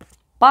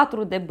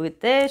 4 de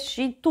bâte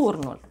și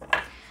turnul.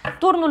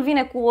 Turnul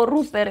vine cu o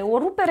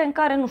rupere în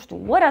care, nu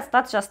știu, ori ați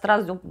stat și ați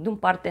tras de un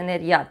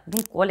parteneriat, de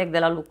un coleg de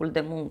la locul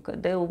de muncă,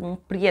 de un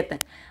prieten,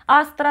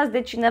 ați tras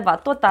de cineva,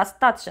 tot ați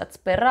stat și ați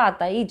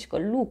sperat aici că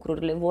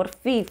lucrurile vor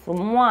fi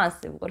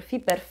frumoase, vor fi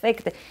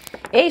perfecte.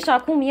 Ei, și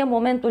acum e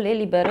momentul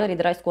eliberării,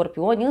 dragi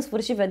scorpioni, în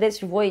sfârșit vedeți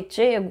și voi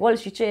ce e gol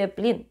și ce e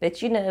plin, pe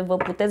cine vă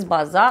puteți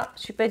baza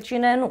și pe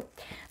cine nu.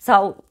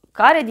 Sau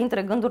care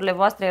dintre gândurile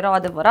voastre erau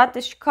adevărate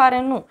și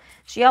care nu.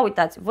 Și ia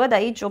uitați, văd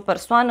aici o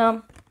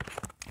persoană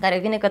care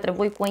vine către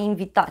voi cu o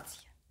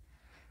invitație.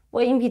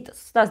 Vă invită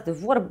să stați de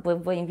vorbă,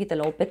 vă invită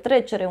la o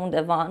petrecere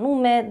undeva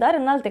anume, dar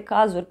în alte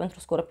cazuri pentru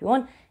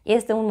scorpion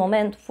este un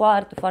moment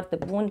foarte, foarte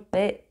bun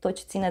pe tot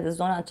ce ține de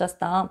zona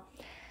aceasta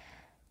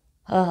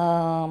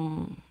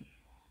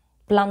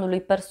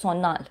planului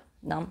personal.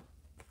 Da?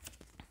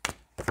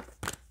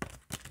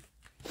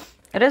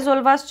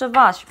 Rezolvați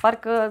ceva și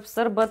parcă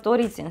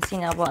sărbătoriți în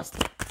sinea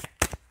voastră.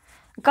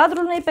 În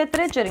cadrul unei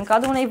petreceri, în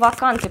cadrul unei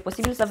vacanțe,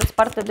 posibil să aveți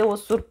parte de o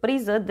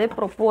surpriză de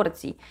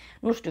proporții.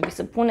 Nu știu, vi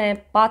se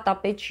pune pata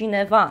pe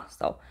cineva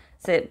sau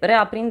se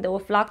reaprinde o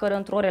flacără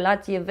într-o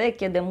relație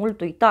veche de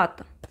mult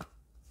uitată.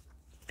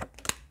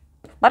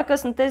 Parcă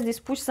sunteți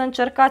dispuși să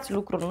încercați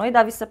lucruri noi,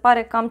 dar vi se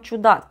pare cam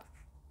ciudat.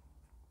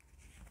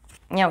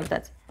 Ia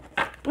uitați.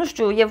 Nu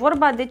știu, e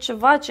vorba de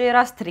ceva ce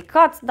era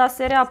stricat, dar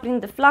se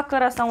reaprinde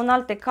flacăra sau în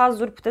alte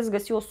cazuri puteți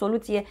găsi o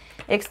soluție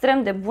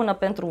extrem de bună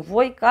pentru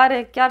voi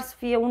care chiar să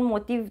fie un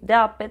motiv de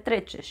a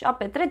petrece. Și a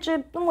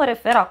petrece nu mă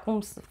refer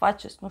acum să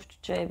faceți nu știu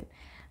ce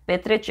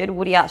petreceri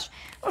uriași.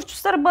 Nu știu,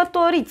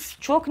 sărbătoriți,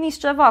 ciocniți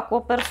ceva cu o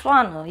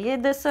persoană, e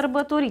de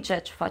sărbătorit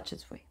ceea ce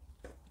faceți voi.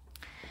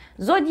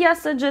 Zodia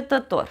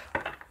Săgetător.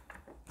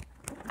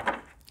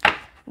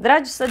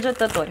 Dragi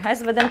săgetători, hai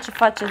să vedem ce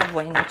faceți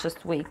voi în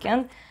acest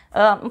weekend.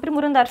 În primul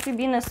rând ar fi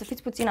bine să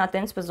fiți puțin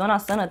atenți pe zona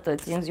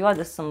sănătății în ziua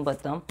de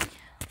sâmbătă.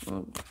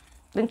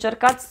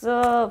 Încercați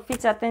să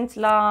fiți atenți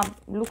la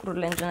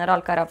lucrurile în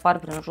general care apar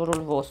prin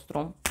jurul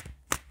vostru.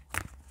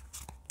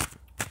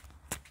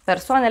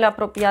 Persoanele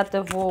apropiate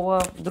vouă,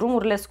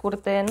 drumurile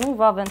scurte, nu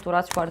vă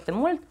aventurați foarte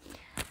mult.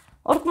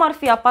 Oricum ar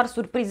fi, apar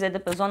surprize de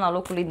pe zona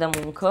locului de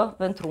muncă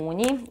pentru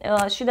unii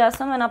și de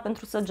asemenea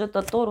pentru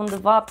săgetător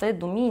undeva pe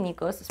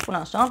duminică, să spun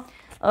așa.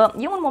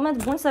 E un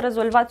moment bun să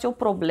rezolvați o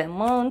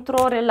problemă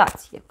într-o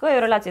relație, că e o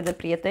relație de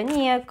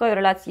prietenie, că e o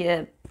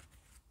relație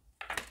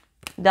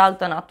de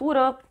altă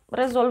natură,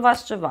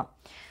 rezolvați ceva.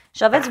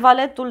 Și aveți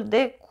valetul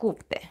de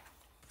cupe,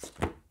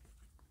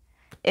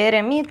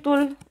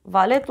 eremitul,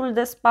 valetul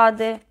de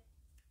spade,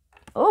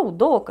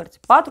 două cărți,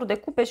 4 de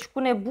cupe și cu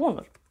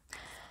nebunul.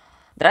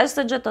 Dragi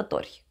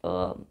săgetători,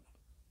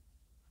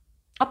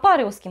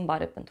 apare o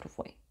schimbare pentru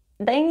voi.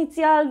 Dar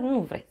inițial nu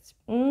vreți.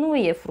 Nu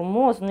e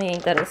frumos, nu e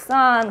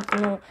interesant,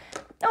 nu...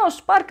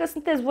 și parcă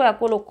sunteți voi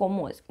acolo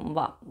comozi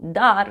cumva.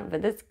 Dar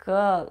vedeți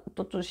că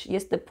totuși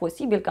este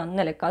posibil ca în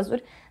unele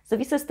cazuri să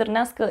vi se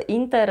stârnească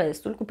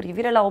interesul cu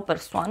privire la o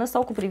persoană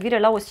sau cu privire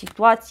la o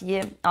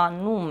situație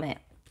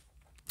anume.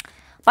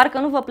 Parcă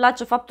nu vă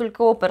place faptul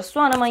că o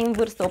persoană mai în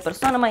vârstă, o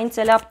persoană mai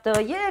înțeleaptă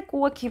e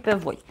cu ochii pe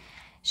voi.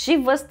 Și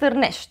vă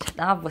stârnește,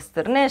 da? Vă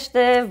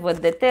stârnește, vă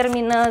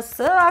determină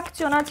să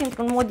acționați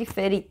într-un mod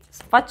diferit,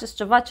 să faceți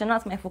ceva ce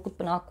n-ați mai făcut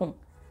până acum.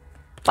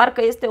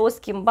 Parcă este o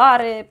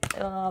schimbare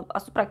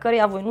asupra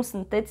căreia voi nu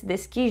sunteți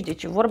deschiși,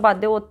 deci e vorba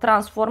de o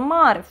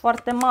transformare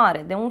foarte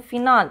mare, de un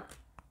final.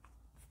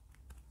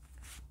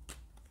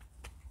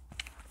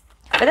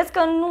 Vedeți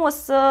că nu o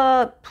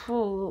să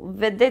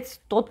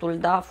vedeți totul,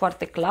 da,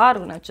 foarte clar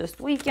în acest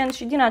weekend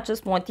și din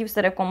acest motiv se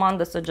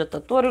recomandă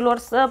săgetătorilor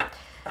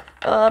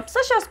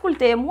să-și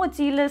asculte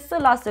emoțiile, să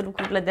lase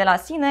lucrurile de la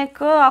sine,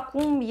 că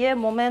acum e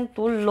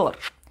momentul lor.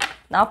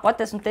 Da?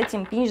 Poate sunteți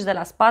împinși de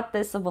la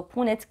spate să vă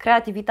puneți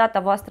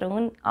creativitatea voastră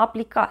în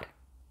aplicare.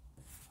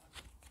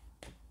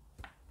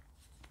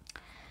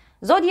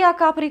 Zodia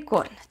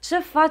Capricorn. Ce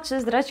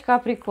faceți, dragi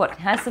Capricorn?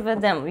 Hai să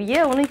vedem.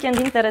 E un weekend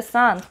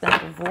interesant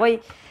pentru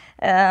voi.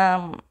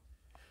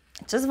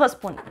 Ce să vă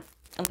spun?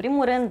 În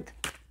primul rând,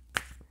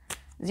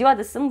 ziua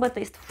de sâmbătă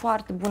este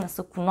foarte bună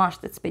să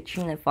cunoașteți pe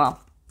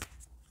cineva.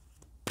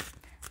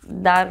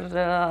 Dar,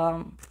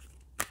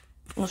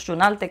 nu știu, în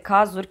alte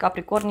cazuri,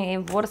 Capricornii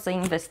vor să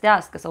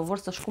investească sau vor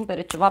să-și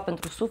cumpere ceva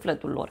pentru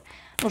sufletul lor.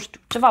 Nu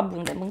știu, ceva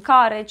bun de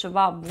mâncare,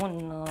 ceva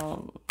bun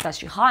ca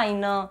și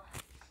haină.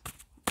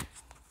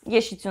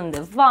 Ieșiți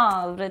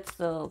undeva, vreți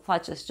să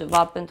faceți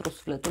ceva pentru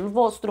sufletul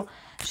vostru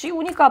și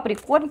unii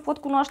Capricorni pot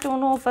cunoaște o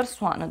nouă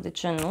persoană, de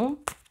ce nu?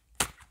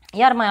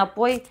 Iar mai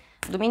apoi,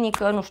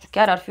 duminică, nu știu,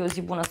 chiar ar fi o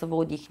zi bună să vă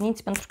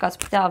odihniți pentru că ați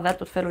putea avea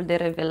tot felul de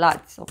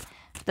revelații sau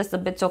puteți să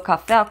beți o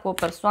cafea cu o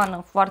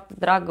persoană foarte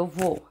dragă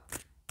vouă.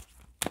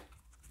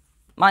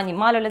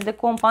 Animalele de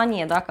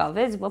companie, dacă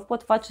aveți, vă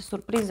pot face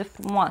surprize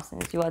frumoase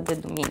în ziua de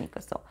duminică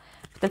sau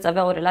puteți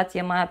avea o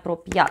relație mai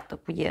apropiată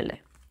cu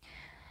ele.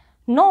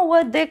 9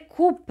 de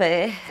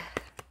cupe,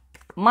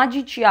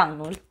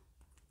 magicianul,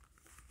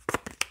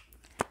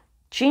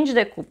 5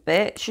 de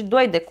cupe și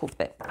 2 de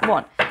cupe.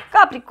 Bun,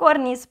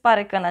 Capricornii se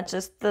pare că în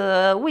acest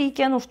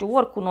weekend, nu știu,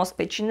 ori cunosc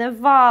pe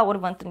cineva, ori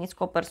vă întâlniți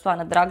cu o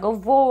persoană dragă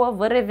vouă,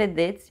 vă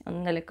revedeți în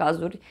unele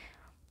cazuri,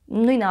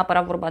 nu-i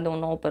neapărat vorba de o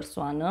nouă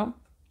persoană,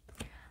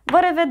 vă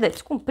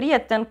revedeți cu un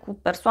prieten, cu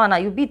persoana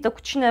iubită, cu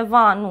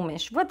cineva anume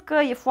și văd că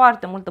e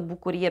foarte multă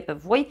bucurie pe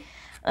voi.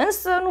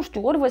 Însă, nu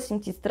știu, ori vă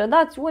simțiți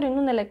trădați, ori în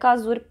unele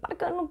cazuri,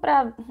 parcă nu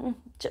prea,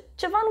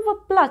 ceva nu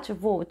vă place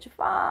vouă,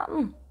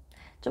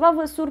 ceva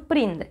vă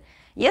surprinde.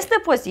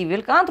 Este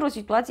posibil ca într-o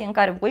situație în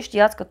care voi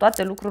știați că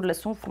toate lucrurile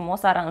sunt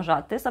frumos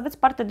aranjate, să aveți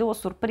parte de o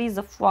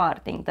surpriză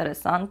foarte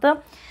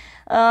interesantă,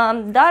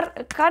 dar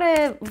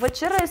care vă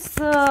cere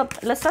să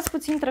lăsați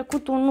puțin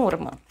trecutul în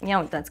urmă. Ia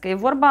uitați că e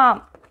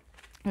vorba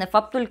de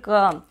faptul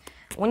că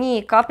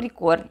unii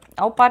Capricorni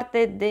au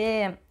parte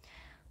de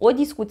o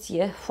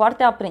discuție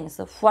foarte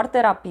aprinsă,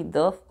 foarte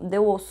rapidă, de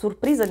o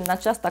surpriză din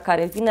aceasta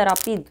care vine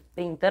rapid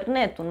pe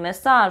internet, un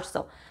mesaj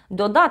sau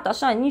deodată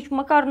așa, nici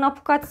măcar nu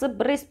apucați să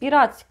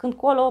respirați când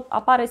colo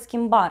apare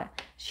schimbarea.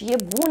 Și e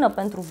bună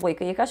pentru voi,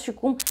 că e ca și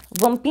cum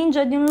vă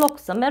împinge din loc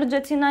să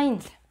mergeți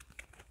înainte.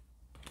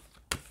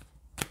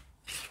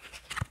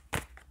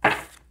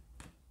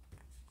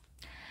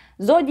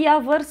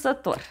 Zodia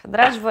Vărsător.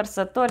 Dragi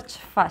Vărsători, ce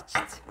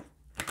faceți?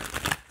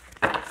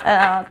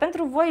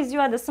 Pentru voi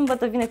ziua de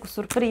sâmbătă vine cu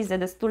surprize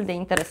destul de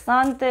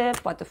interesante,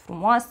 poate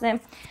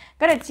frumoase,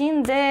 care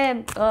țin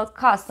de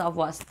casa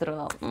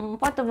voastră.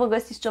 Poate vă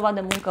găsiți ceva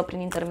de muncă prin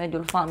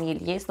intermediul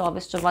familiei sau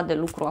aveți ceva de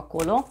lucru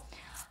acolo.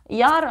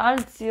 Iar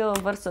alți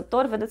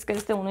vărsători, vedeți că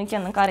este un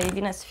weekend în care e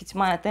bine să fiți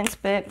mai atenți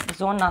pe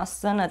zona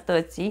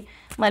sănătății,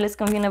 mai ales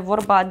când vine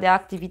vorba de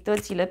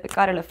activitățile pe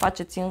care le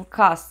faceți în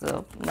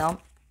casă, da?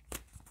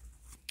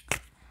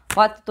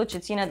 Poate tot ce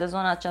ține de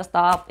zona aceasta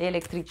a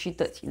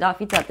electricității, da?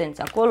 Fiți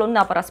atenți acolo, nu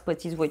neapărat să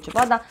pățiți voi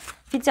ceva, dar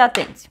fiți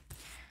atenți.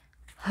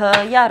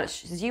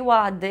 Iarăși,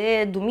 ziua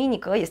de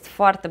duminică este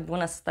foarte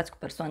bună să stați cu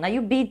persoana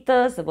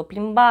iubită, să vă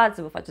plimbați,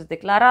 să vă faceți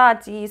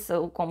declarații, să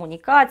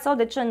comunicați sau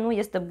de ce nu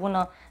este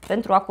bună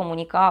pentru a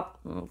comunica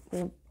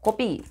cu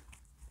copiii.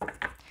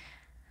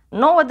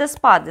 9 de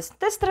spade.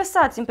 Sunteți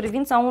stresați în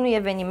privința unui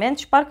eveniment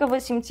și parcă vă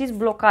simțiți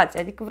blocați,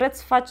 adică vreți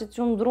să faceți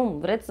un drum,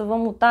 vreți să vă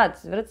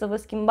mutați, vreți să vă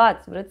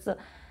schimbați, vreți să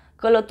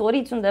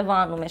călătoriți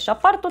undeva anume și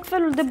apar tot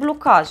felul de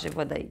blocaje,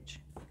 văd aici.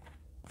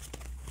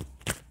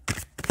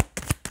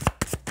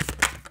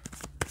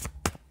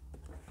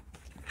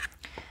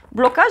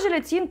 Blocajele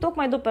țin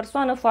tocmai de o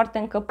persoană foarte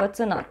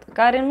încăpățânată,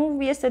 care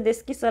nu este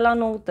deschisă la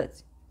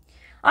noutăți.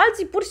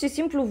 Alții pur și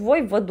simplu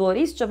voi vă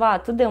doriți ceva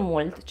atât de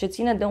mult ce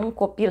ține de un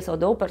copil sau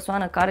de o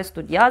persoană care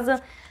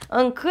studiază,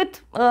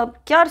 încât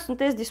chiar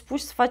sunteți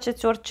dispuși să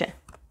faceți orice.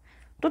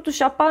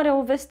 Totuși apare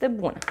o veste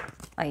bună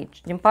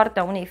aici, din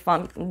partea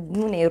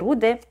unei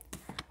rude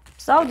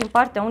sau din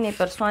partea unei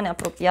persoane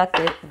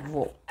apropiate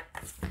vouă.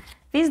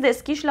 Fiți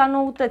deschiși la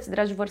noutăți,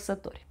 dragi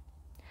vărsători.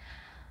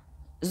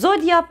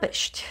 Zodia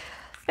Pești.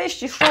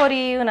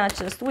 Peștișorii în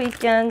acest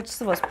weekend,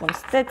 să vă spun,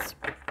 sunteți.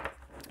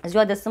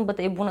 Ziua de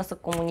sâmbătă e bună să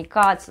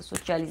comunicați, să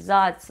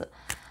socializați, să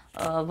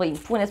vă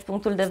impuneți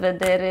punctul de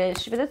vedere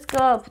și vedeți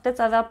că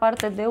puteți avea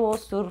parte de o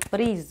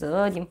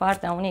surpriză din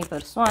partea unei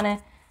persoane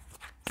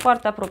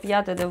foarte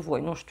apropiate de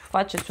voi. Nu știu,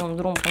 faceți un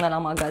drum până la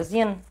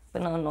magazin,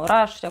 până în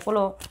oraș și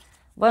acolo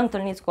vă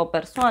întâlniți cu o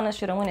persoană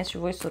și rămâneți și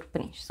voi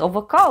surprinși. Sau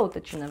vă caută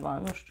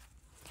cineva, nu știu.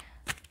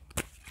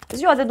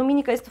 Ziua de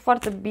duminică este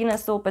foarte bine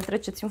să o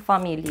petreceți în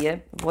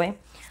familie, voi,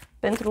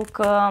 pentru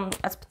că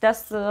ați putea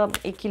să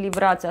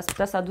echilibrați, ați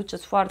putea să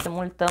aduceți foarte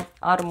multă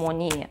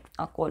armonie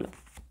acolo.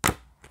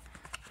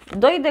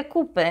 2 de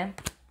cupe,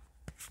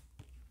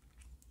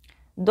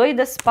 2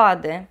 de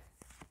spade,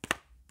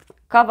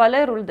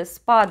 cavalerul de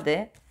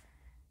spade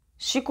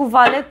și cu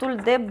valetul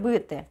de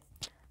bâte.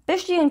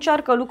 Peștii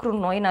încearcă lucruri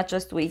noi în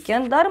acest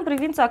weekend, dar în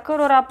privința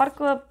cărora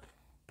parcă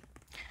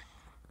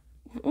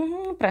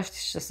nu prea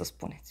știți ce să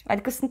spuneți.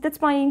 Adică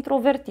sunteți mai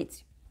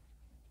introvertiți.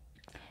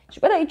 Și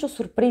văd aici o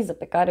surpriză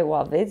pe care o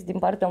aveți din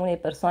partea unei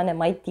persoane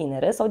mai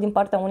tinere sau din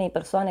partea unei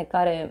persoane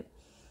care,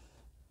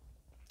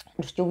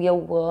 nu știu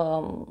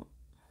eu,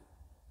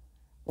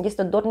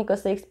 este dornică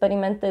să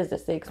experimenteze,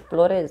 să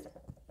exploreze.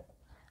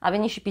 A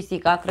venit și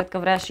pisica, cred că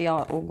vrea și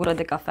ea o gură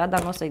de cafea,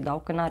 dar nu o să-i dau,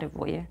 că n-are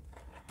voie.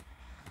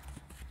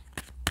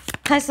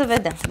 Hai să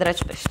vedem,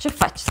 dragi pești, ce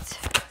faceți?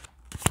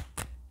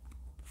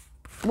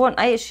 Bun,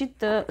 a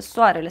ieșit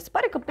soarele. Se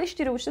pare că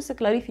peștii reușesc să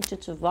clarifice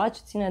ceva ce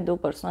ține de o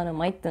persoană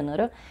mai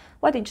tânără.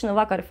 Poate e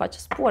cineva care face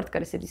sport,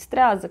 care se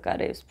distrează,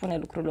 care spune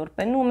lucrurilor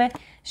pe nume.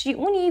 Și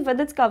unii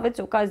vedeți că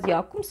aveți ocazia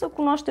acum să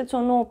cunoașteți o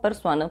nouă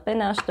persoană pe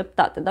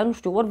neașteptate. Dar nu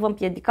știu, ori vă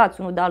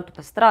împiedicați unul de altul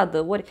pe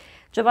stradă, ori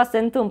ceva se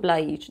întâmplă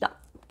aici. Da,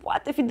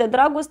 poate fi de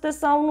dragoste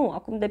sau nu,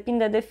 acum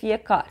depinde de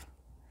fiecare.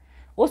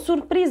 O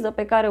surpriză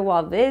pe care o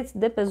aveți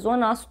de pe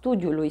zona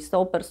studiului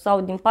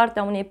sau din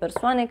partea unei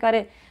persoane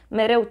care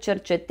mereu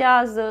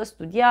cercetează,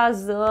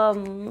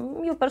 studiază,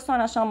 e o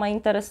persoană așa mai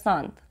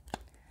interesantă.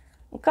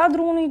 În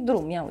cadrul unui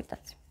drum, ia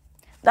uitați.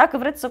 Dacă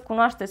vreți să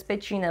cunoașteți pe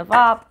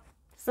cineva,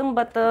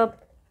 sâmbătă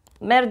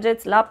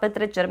mergeți la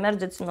petreceri,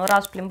 mergeți în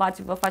oraș,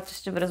 plimbați-vă,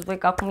 faceți ce vreți voi,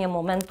 că acum e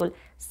momentul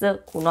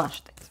să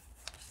cunoașteți.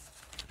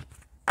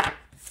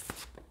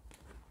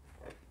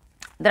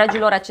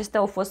 Dragilor, acestea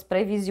au fost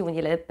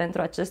previziunile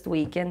pentru acest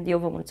weekend. Eu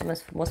vă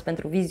mulțumesc frumos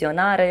pentru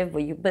vizionare, vă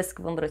iubesc,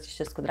 vă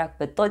îmbrățișez cu drag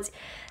pe toți,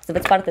 să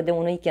aveți parte de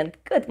un weekend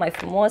cât mai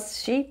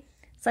frumos și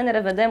să ne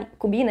revedem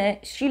cu bine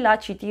și la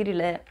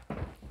citirile,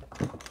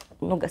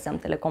 nu găseam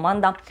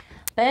telecomanda,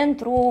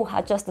 pentru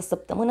această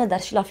săptămână,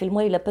 dar și la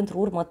filmările pentru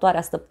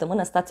următoarea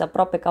săptămână. Stați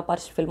aproape că apar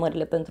și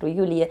filmările pentru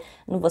iulie,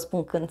 nu vă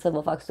spun când să vă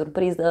fac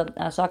surpriză,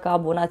 așa că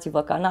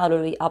abonați-vă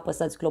canalului,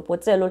 apăsați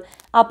clopoțelul,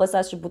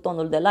 apăsați și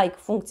butonul de like,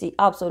 funcții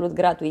absolut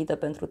gratuite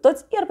pentru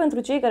toți, iar pentru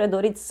cei care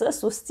doriți să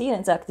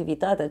susțineți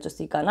activitatea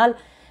acestui canal,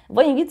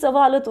 vă invit să vă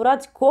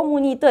alăturați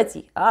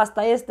comunității.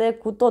 Asta este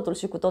cu totul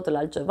și cu totul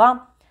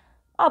altceva.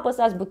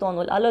 Apăsați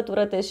butonul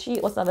alătură-te și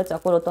o să aveți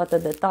acolo toate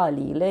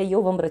detaliile.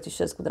 Eu vă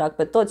îmbrățișez cu drag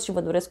pe toți și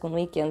vă doresc un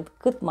weekend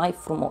cât mai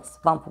frumos.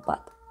 V-am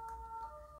pupat!